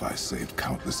sacrifice saved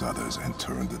countless others and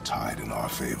turned the tide in our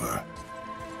favor.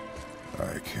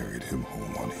 I carried him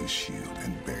home on his shield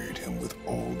and buried him with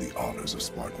all the honors of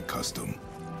Spartan custom.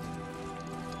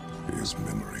 His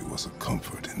memory was a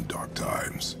comfort in dark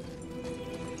times.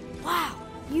 Wow,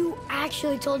 you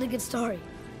actually told a good story.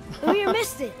 Mimir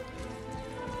missed it.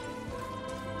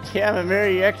 Yeah,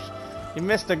 Mimir, you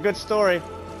missed a good story.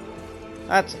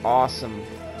 That's awesome.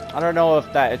 I don't know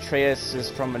if that Atreus is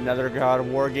from another God of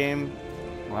War game.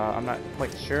 I'm not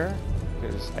quite sure,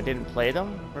 because I didn't play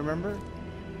them, remember?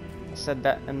 I said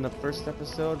that in the first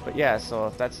episode, but yeah, so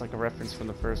if that's like a reference from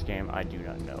the first game, I do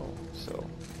not know. So,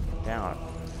 down.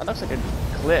 That looks like a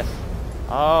cliff.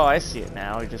 Oh, I see it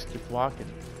now. You just keep walking.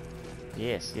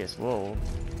 Yes, yes, whoa.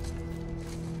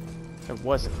 It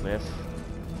was a cliff.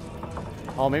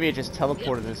 Oh, maybe it just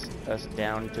teleported us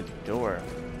down to the door.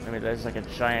 Maybe there's like a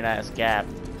giant ass gap.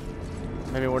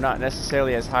 Maybe we're not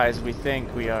necessarily as high as we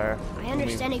think we are. I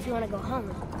understand if you want to go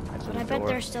home, but I bet door.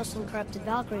 there's still some corrupted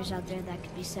Valkyries out there that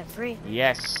could be set free.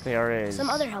 Yes, there is. Some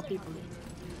other help people need.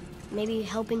 Maybe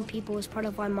helping people was part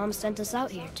of why Mom sent us out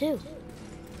here, too.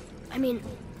 I mean,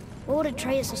 what would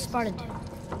Atreus of Sparta do?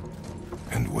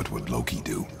 And what would Loki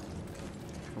do?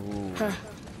 Ooh. Huh.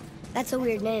 That's a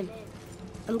weird name.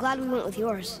 I'm glad we went with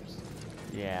yours.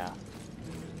 Yeah.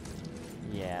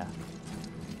 Yeah.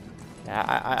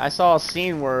 Yeah, I saw a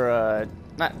scene where,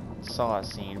 not saw a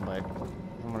scene, but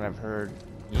from what I've heard,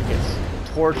 he gets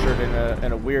tortured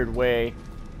in a weird way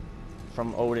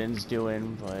from Odin's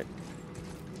doing, but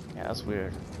yeah, that's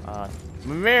weird.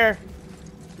 Mimir!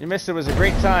 You missed it. It was a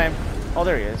great time. Oh,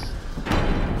 there he is.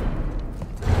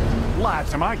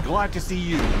 Lads, am I glad to see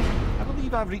you. I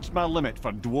believe I've reached my limit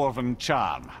for dwarven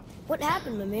charm. What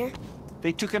happened, Mimir?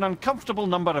 They took an uncomfortable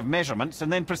number of measurements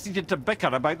and then proceeded to bicker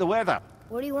about the weather.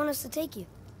 Where do you want us to take you?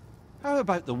 How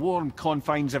about the warm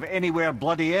confines of anywhere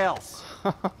bloody else?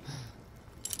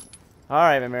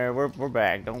 Alright, Mimir, we're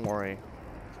back. Don't worry.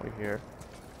 We're here.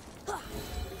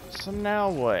 So now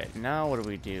what? Now what do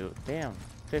we do? Damn.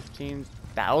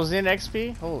 15,000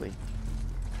 XP? Holy.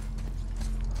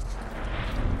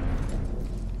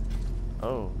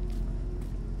 Oh.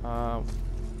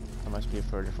 That must be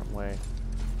for a different way.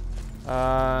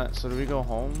 So do we go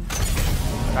home?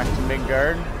 Back to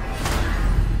Midgard?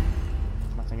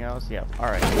 Nothing else? Yep.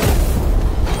 Alright.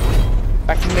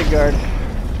 Back to Midgard.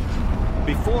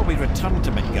 Before we return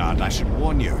to Midgard, I should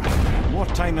warn you. More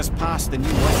time has passed than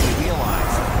you likely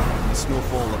realize. The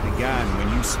snowfall that began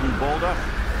when you slew Balder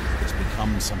has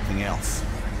become something else.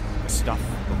 The stuff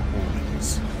of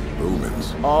omens.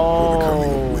 Omens. Oh. For the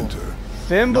coming of winter.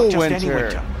 Thimble Not just winter. any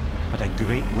winter, but a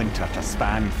great winter to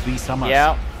span 3 summers.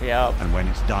 Yep, yep. And when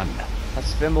it's done,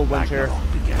 That's Thimble winter.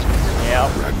 Ragnarok begins.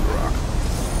 Yep. Ragnarok.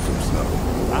 From snow.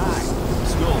 Aye,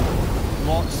 snow.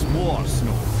 Lots more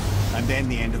snow. And then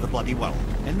the end of the bloody world.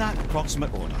 In that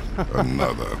approximate order.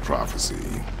 Another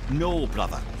prophecy. No,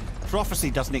 brother. Prophecy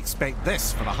doesn't expect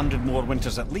this for 100 more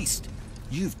winters at least.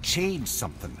 You've changed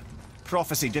something.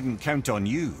 Prophecy didn't count on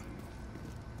you.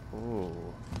 Ooh.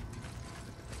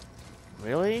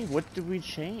 Really? What did we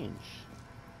change?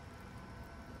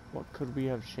 What could we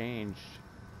have changed?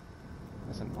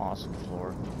 That's an awesome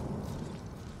floor.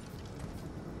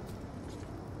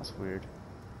 That's weird.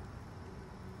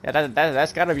 Yeah,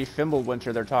 that's gotta be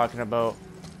Fimbulwinter they're talking about.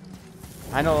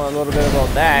 I know a little bit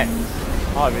about that,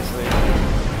 obviously.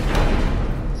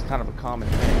 It's kind of a common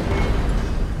thing.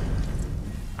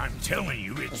 I'm telling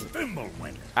you, it's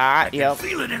Fimbulwinter. Ah, I can yep.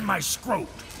 feel it in my scrot.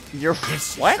 You're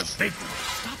This what? is a big one.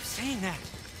 Stop saying that.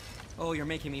 Oh, you're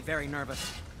making me very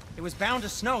nervous. It was bound to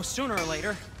snow sooner or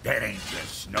later. That ain't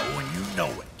just snow and you know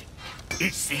it.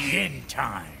 It's the end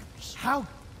times. How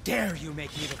dare you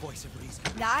make me the voice of reason?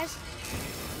 Guys,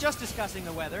 Just discussing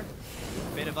the weather.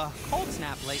 Bit of a cold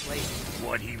snap lately.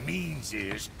 What he means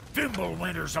is,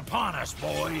 Fimbulwinter's upon us,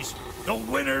 boys. The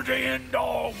winter to end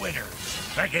all winters.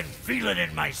 I can feel it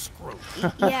in my screw.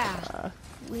 yeah,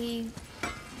 we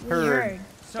Heard. heard.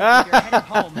 So if you're heading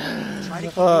home, try to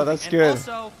keep moving. that's and good.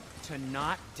 Also, to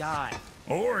not die.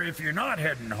 Or if you're not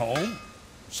heading home,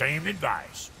 same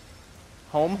advice.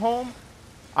 Home?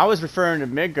 I was referring to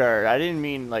Midgard. I didn't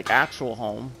mean like actual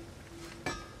home.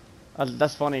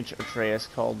 That's funny. Atreus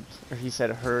called, or he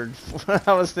said heard.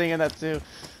 I was thinking that too.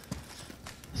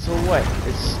 So what?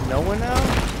 It's snowing now?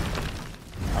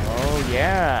 Oh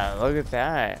yeah, look at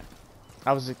that.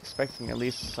 I was expecting at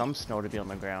least some snow to be on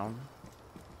the ground.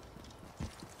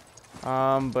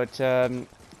 But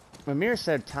Mimir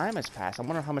said time has passed. I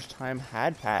wonder how much time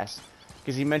had passed,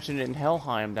 because he mentioned in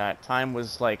Helheim that time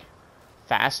was like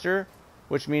faster,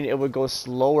 which means it would go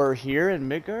slower here in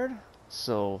Midgard.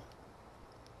 So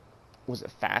was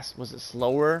it fast? Was it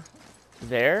slower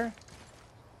there?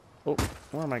 Oh,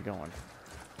 where am I going?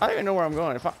 I don't even know where I'm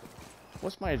going.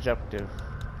 What's my objective?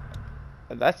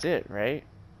 That's it, right?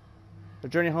 The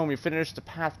journey home. You finished the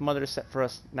path Mother set for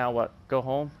us. Now what? Go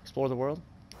home? Explore the world?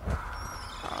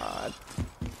 I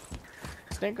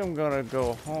think I'm gonna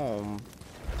go home.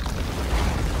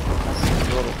 That seems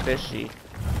a little fishy.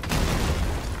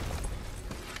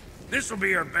 This'll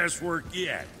be our best work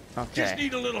yet. Okay. Just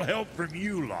need a little help from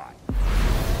you lot.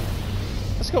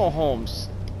 Let's go home.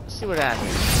 See what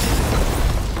happens.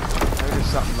 Maybe there's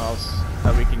something else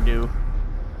that we can do.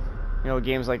 You know,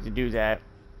 games like to do that.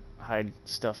 Hide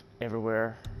stuff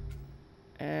everywhere.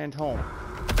 And home.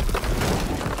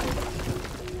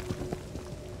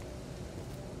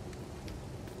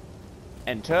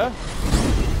 Enter.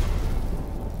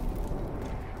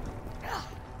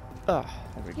 There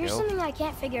we Here's go. something I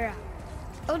can't figure out.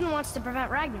 Odin wants to prevent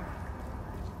Ragnarok,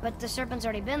 but the serpent's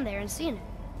already been there and seen it.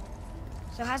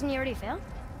 So hasn't he already failed?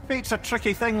 Fate's a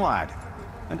tricky thing, lad.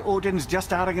 And Odin's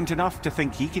just arrogant enough to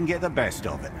think he can get the best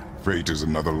of it. Fate is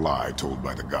another lie told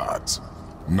by the gods.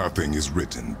 Nothing is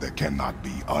written that cannot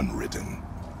be unwritten.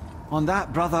 On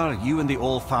that, brother, you and the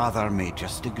All-Father may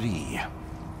just agree.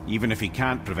 Even if he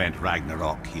can't prevent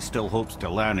Ragnarok, he still hopes to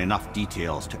learn enough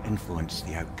details to influence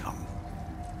the outcome.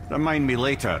 Remind me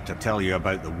later to tell you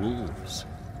about the wolves.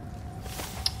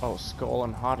 Oh, Skull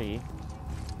and Hottie.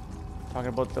 Talking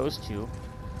about those two.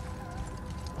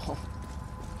 Oh.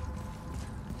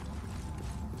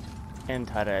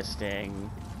 Interesting.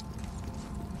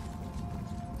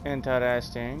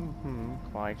 Interesting.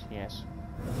 Quite, yes.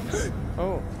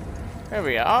 Oh, there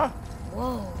we are.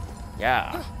 Whoa.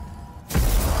 Yeah.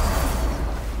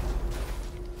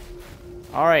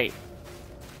 Alright.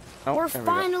 Oh, We're there we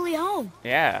go. finally home.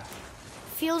 Yeah.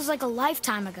 Feels like a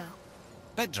lifetime ago.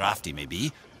 Bit drafty,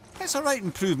 maybe. It's a right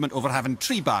improvement over having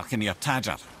tree bark in your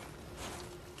Tadger.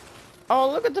 Oh,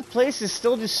 look at the place is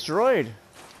still destroyed.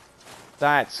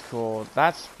 That's cool.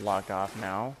 That's blocked off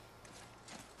now.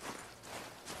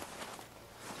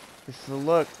 If you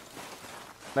look,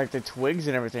 like the twigs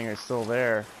and everything are still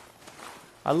there.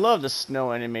 I love the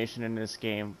snow animation in this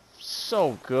game.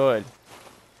 So good.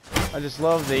 I just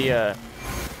love the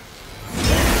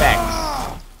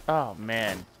effects. Oh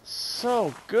man,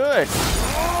 so good.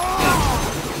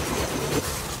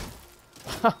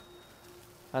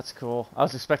 That's cool. I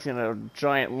was expecting a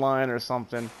giant lion or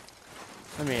something.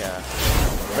 Let me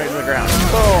right in the ground.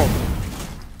 Boom.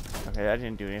 Okay, that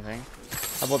didn't do anything.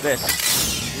 How about this?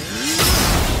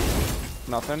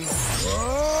 Nothing.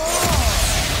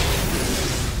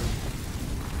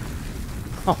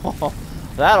 Oh,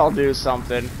 that'll do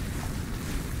something.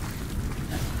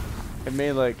 It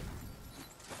made like...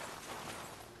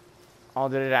 Oh,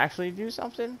 did it actually do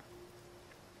something?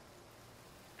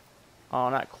 Oh,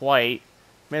 not quite.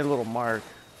 Made a little mark.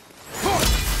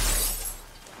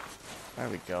 There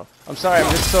we go. I'm sorry, I'm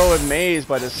just so amazed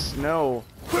by the snow.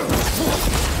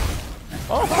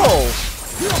 Oh!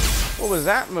 What was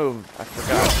that move? I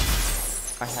forgot.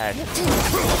 I had.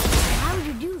 How would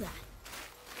you do that?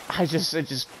 I just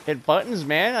hit buttons,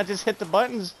 man. I just hit the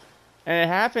buttons, and it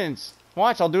happens.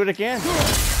 Watch, I'll do it again.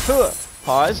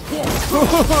 Pause.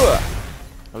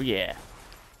 Oh yeah.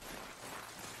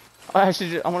 I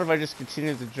wonder if I just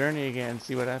continue the journey again and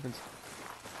see what happens.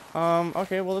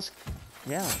 Okay, well let's...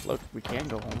 Yeah, look, we can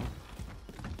go home.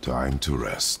 Time to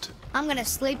rest. I'm gonna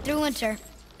sleep through winter.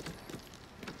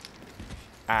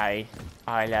 Aye,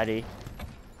 laddie.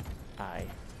 Aye.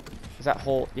 Is that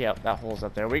hole? Yeah, that hole's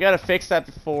up there. We gotta fix that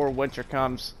before winter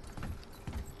comes.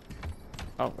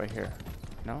 Oh, right here.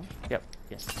 No? Yep.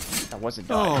 Yes. That wasn't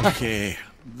done. Okay,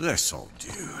 this'll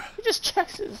do. He just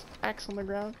checks his axe on the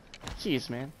ground. Jeez,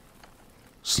 man.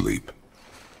 Sleep.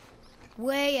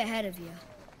 Way ahead of you.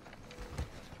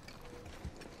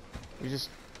 You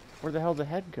just... Where the hell did the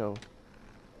head go?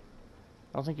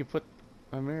 I don't think you put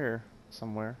a mirror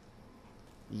somewhere.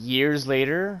 Years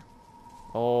later?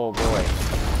 Oh, boy.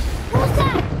 What was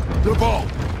that? The ball!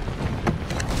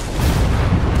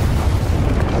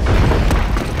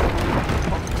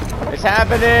 It's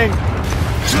happening!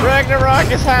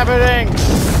 Ragnarok is happening!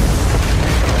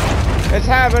 It's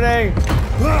happening!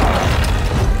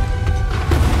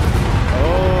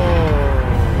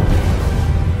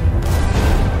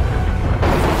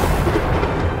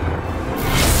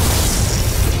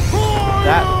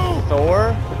 That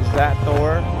Thor? Is that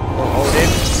Thor? Or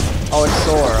Odin? Oh, it's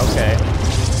Thor, okay.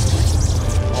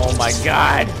 Oh my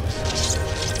god!